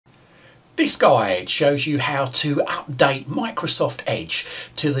This guide shows you how to update Microsoft Edge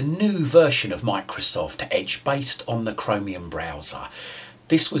to the new version of Microsoft Edge based on the Chromium browser.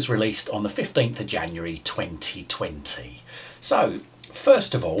 This was released on the 15th of January 2020. So,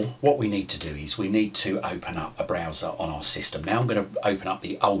 first of all, what we need to do is we need to open up a browser on our system. Now I'm going to open up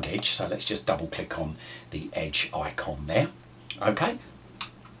the old Edge, so let's just double click on the Edge icon there. Okay.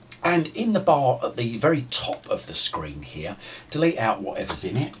 And in the bar at the very top of the screen here, delete out whatever's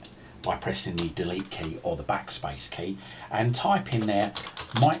in it by pressing the delete key or the backspace key and type in there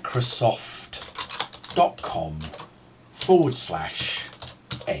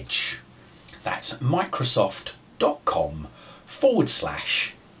microsoft.com/edge. That's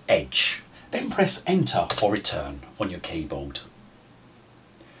microsoft.com/edge. Then press enter or return on your keyboard.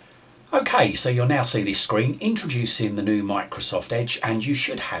 Okay, so you'll now see this screen introducing the new Microsoft Edge, and you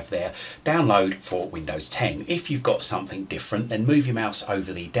should have there download for Windows 10. If you've got something different, then move your mouse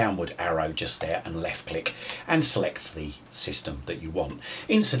over the downward arrow just there and left click and select the system that you want.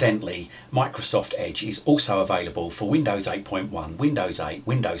 Incidentally, Microsoft Edge is also available for Windows 8.1, Windows 8,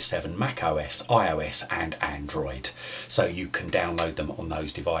 Windows 7, Mac OS, iOS and Android. So you can download them on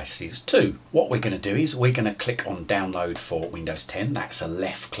those devices too. What we're going to do is we're going to click on download for Windows 10. That's a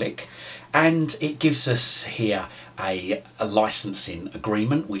left click. And it gives us here a licensing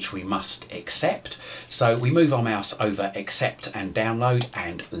agreement which we must accept. So we move our mouse over accept and download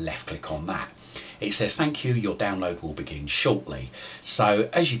and left click on that. It says thank you, your download will begin shortly. So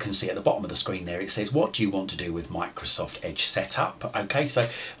as you can see at the bottom of the screen there, it says what do you want to do with Microsoft Edge setup? Okay, so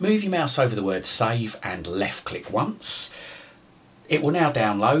move your mouse over the word save and left click once. It will now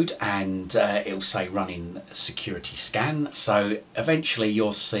download and it will say running security scan. So eventually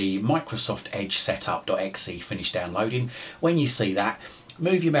you'll see Microsoft Edge setup.exe finish downloading. When you see that,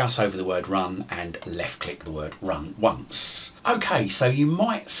 move your mouse over the word run and left click the word run once. Okay, so you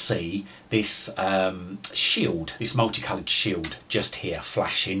might see this shield, this multicoloured shield just here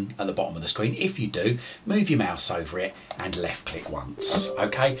flashing at the bottom of the screen. If you do, move your mouse over it and left click once.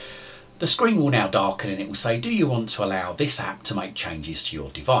 Okay. The screen will now darken and it will say, do you want to allow this app to make changes to your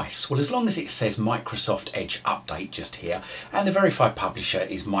device? Well, as long as it says Microsoft Edge Update just here and the verified publisher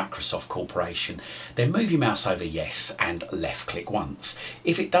is Microsoft Corporation, then move your mouse over yes and left click once.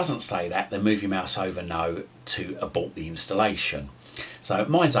 If it doesn't say that, then move your mouse over no to abort the installation. So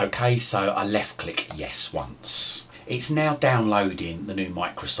mine's okay, so I left click yes once. It's now downloading the new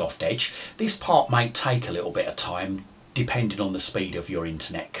Microsoft Edge. This part may take a little bit of time depending on the speed of your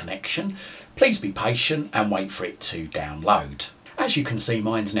internet connection. Please be patient and wait for it to download. As you can see,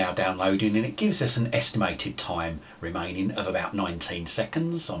 mine's now downloading and it gives us an estimated time remaining of about 19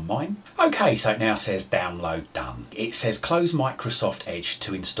 seconds on mine. Okay, so it now says download done. It says close Microsoft Edge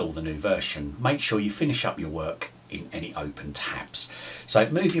to install the new version. Make sure you finish up your work in any open tabs. So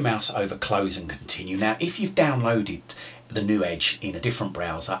move your mouse over close and continue. Now if you've downloaded the new Edge in a different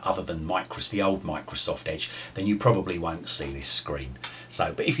browser other than the old Microsoft Edge, then you probably won't see this screen.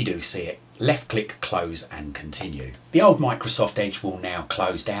 So, but if you do see it, left click, close and continue. The old Microsoft Edge will now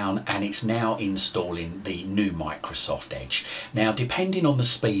close down and it's now installing the new Microsoft Edge. Now, depending on the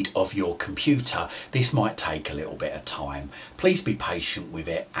speed of your computer, this might take a little bit of time. Please be patient with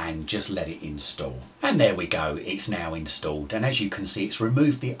it and just let it install. And there we go, it's now installed. And as you can see, it's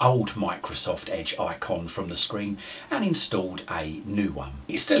removed the old Microsoft Edge icon from the screen and installed a new one.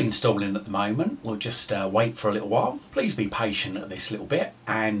 It's still installing at the moment. We'll just wait for a little while. Please be patient at this little bit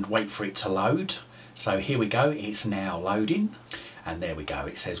and wait for it to load. So here we go, it's now loading and there we go,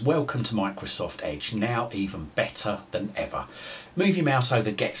 it says welcome to Microsoft Edge, now even better than ever. Move your mouse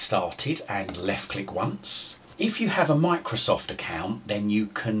over get started and left click once. If you have a Microsoft account, then you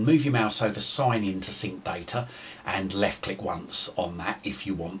can move your mouse over sign in to sync data and left click once on that if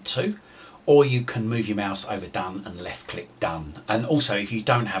you want to. Or you can move your mouse over done and left click done. And also if you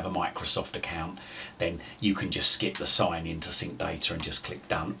don't have a Microsoft account, then you can just skip the sign in to sync data and just click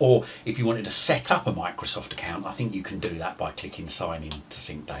done. Or if you wanted to set up a Microsoft account, I think you can do that by clicking sign in to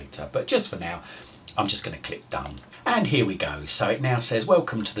sync data. But just for now, I'm just going to click done. And here we go. So it now says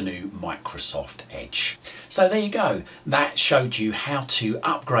welcome to the new Microsoft Edge. So there you go. That showed you how to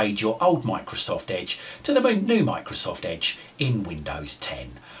upgrade your old Microsoft Edge to the new Microsoft Edge in Windows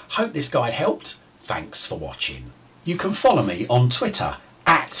 10. Hope this guide helped. Thanks for watching. You can follow me on Twitter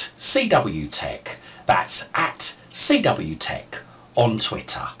at CWTech. That's at CWTech on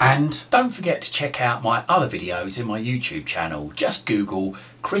Twitter. And don't forget to check out my other videos in my YouTube channel. Just Google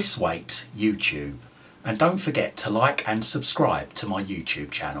Chris Waite YouTube. And don't forget to like and subscribe to my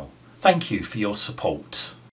YouTube channel. Thank you for your support.